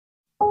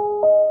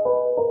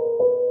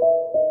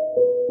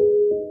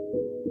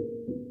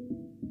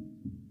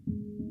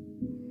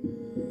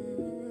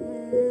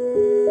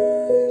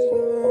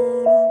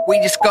We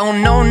just go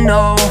no,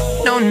 no,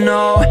 no,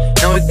 no.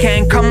 No, we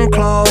can't come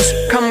close,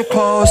 come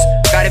close.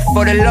 Got it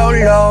for the low,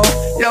 low,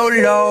 low,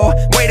 low.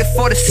 Waited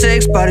for the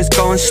 6, but it's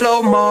going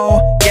slow-mo.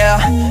 Yeah,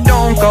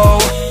 don't go,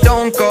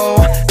 don't go.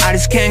 I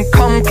just can't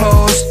come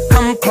close,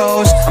 come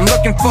close. I'm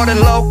looking for the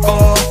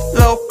local,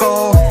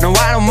 local. No,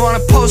 I don't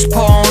wanna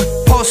postpone,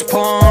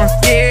 postpone.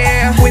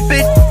 Yeah, whip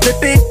it,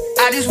 flip it.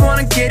 I just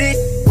wanna get it,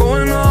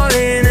 going all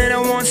in, and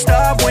I won't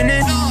stop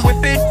winning.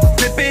 Whip it,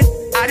 flip it.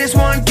 I just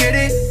wanna get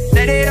it,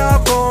 let it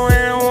all go,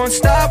 and I won't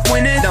stop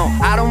winning. No,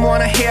 I don't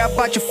wanna hear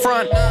about your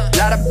front.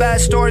 Lot of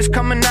bad stories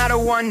coming out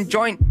of one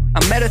joint. I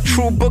met a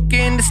true bookie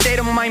in the state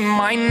of my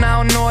mind. I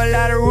don't know a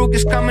lot of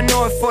rookies coming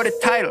over for the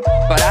title,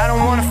 but I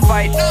don't wanna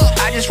fight,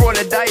 I just roll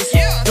the dice.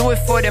 Do it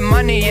for the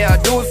money, yeah,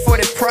 do it for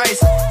the price.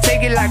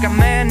 Take it like a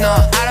man, no,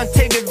 I don't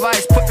take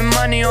advice. Putting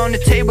money on the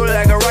table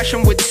like a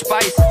Russian with the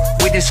spice.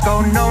 We just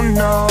go no,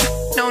 no,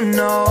 no,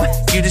 no.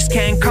 You just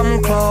can't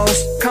come close,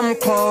 come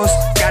close.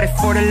 Got it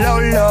for the low,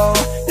 low,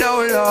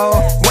 low, low.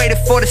 Waited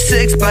for the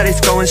 6, but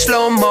it's going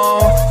slow-mo.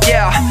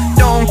 Yeah,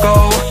 don't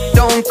go,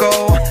 don't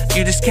go.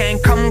 You just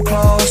can't come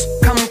close,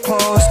 come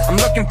close. I'm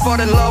looking for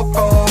the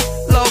local,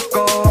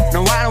 local.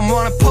 No, I don't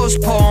wanna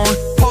postpone,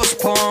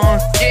 postpone.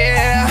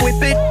 Yeah,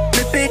 whip it,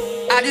 flip it.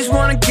 I just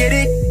wanna get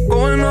it,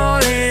 going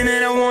all in,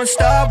 and I won't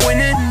stop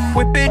winning.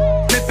 Whip it,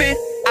 flip it.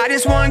 I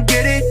just wanna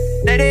get it,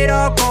 let it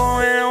all go,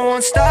 and I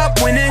won't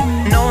stop winning.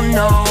 No,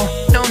 no,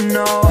 no,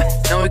 no.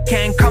 No, we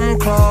can't come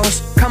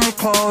close, come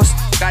close.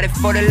 Got it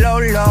for the low,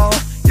 low,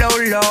 low,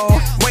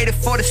 low. Waited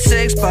for the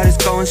 6, but it's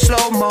going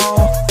slow-mo.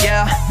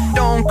 Yeah,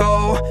 don't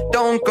go,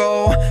 don't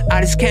go.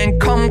 I just can't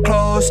come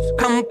close,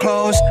 come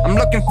close. I'm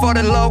looking for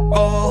the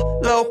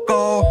local,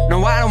 local.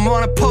 No, I don't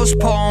wanna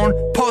postpone,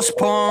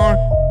 postpone.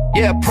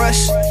 Yeah,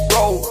 press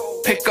roll,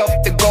 pick up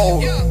the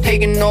goal.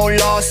 Taking no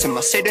loss, am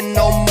I saying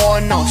no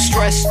more, no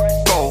stress.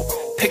 Go,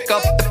 pick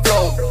up the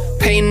flow.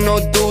 Paying no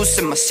dues,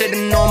 am I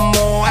sitting no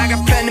more? I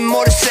got plenty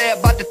more to say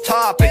about the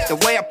topic, the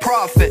way I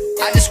profit.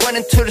 I just went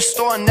into the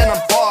store and then I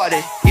bought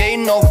it. Yeah, you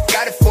know,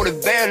 got it for the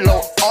very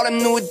low. All the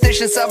new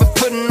additions I've been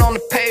putting on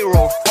the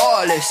payroll.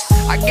 All this,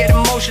 I get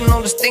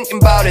emotional just thinking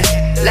about it.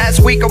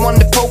 Last week I won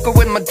the poker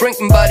with my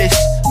drinking buddies.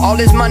 All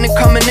this money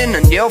coming in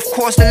and yeah, of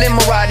course the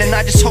limo ride. And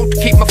I just hope to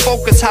keep my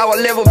focus how I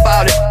live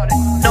about it.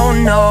 No,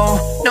 no,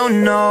 no,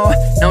 no.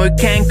 No, we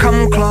can't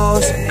come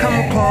close,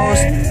 come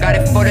close. Got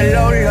it for the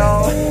low,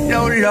 low,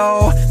 low,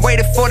 low.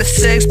 Waited for the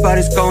 6, but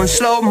it's going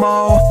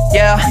slow-mo.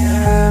 Yeah.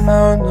 Yeah,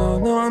 no, no,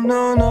 no,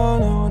 no, no,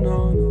 no, no.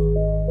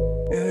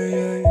 Yeah,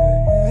 yeah, yeah,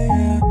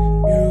 yeah,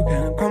 yeah. You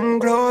can't come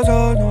close,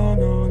 oh, no,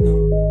 no, no.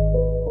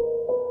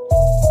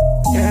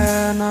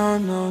 Yeah, no,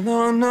 no,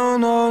 no, no,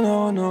 no,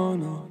 no, no,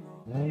 no.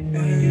 Yeah,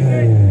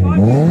 yeah,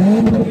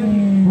 yeah.